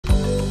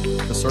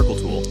circle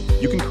tool,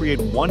 you can create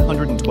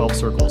 112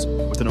 circles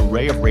with an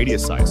array of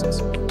radius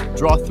sizes.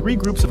 Draw 3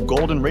 groups of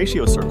golden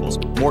ratio circles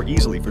more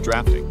easily for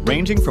drafting.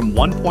 Ranging from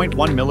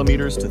 1.1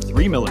 millimeters to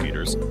 3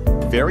 millimeters,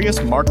 various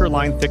marker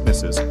line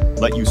thicknesses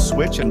let you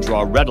switch and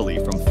draw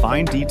readily from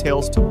fine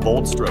details to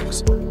bold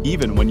strokes,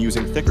 even when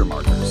using thicker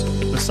markers.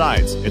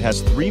 Besides, it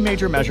has 3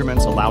 major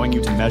measurements allowing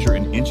you to measure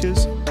in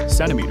inches,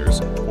 centimeters,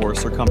 or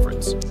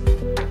circumference.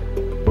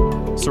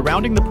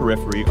 Surrounding the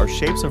periphery are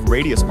shapes of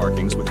radius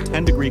markings with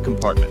 10-degree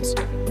compartments,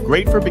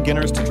 great for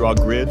beginners to draw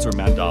grids or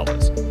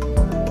mandalas.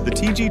 The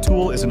TG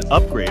tool is an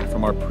upgrade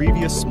from our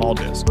previous small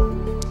disc.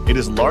 It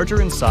is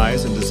larger in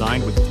size and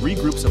designed with 3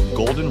 groups of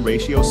golden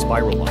ratio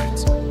spiral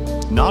lines.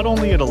 Not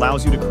only it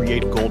allows you to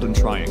create golden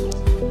triangle,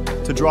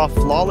 to draw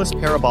flawless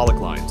parabolic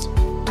lines.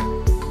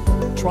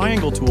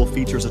 Triangle tool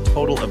features a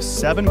total of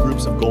 7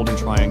 groups of golden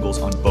triangles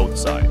on both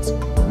sides,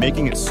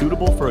 making it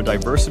suitable for a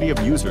diversity of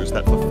users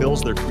that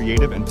fulfills their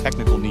creative and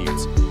technical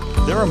needs.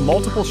 There are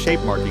multiple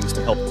shape markings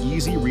to help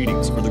easy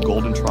readings for the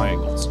golden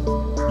triangles.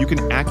 You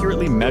can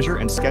accurately measure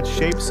and sketch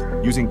shapes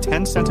using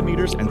 10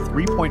 centimeters and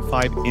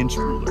 3.5-inch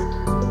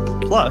ruler.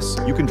 Plus,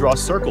 you can draw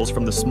circles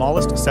from the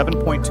smallest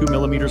 7.2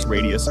 millimeters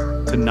radius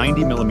to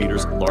 90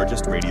 millimeters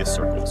largest radius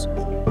circles.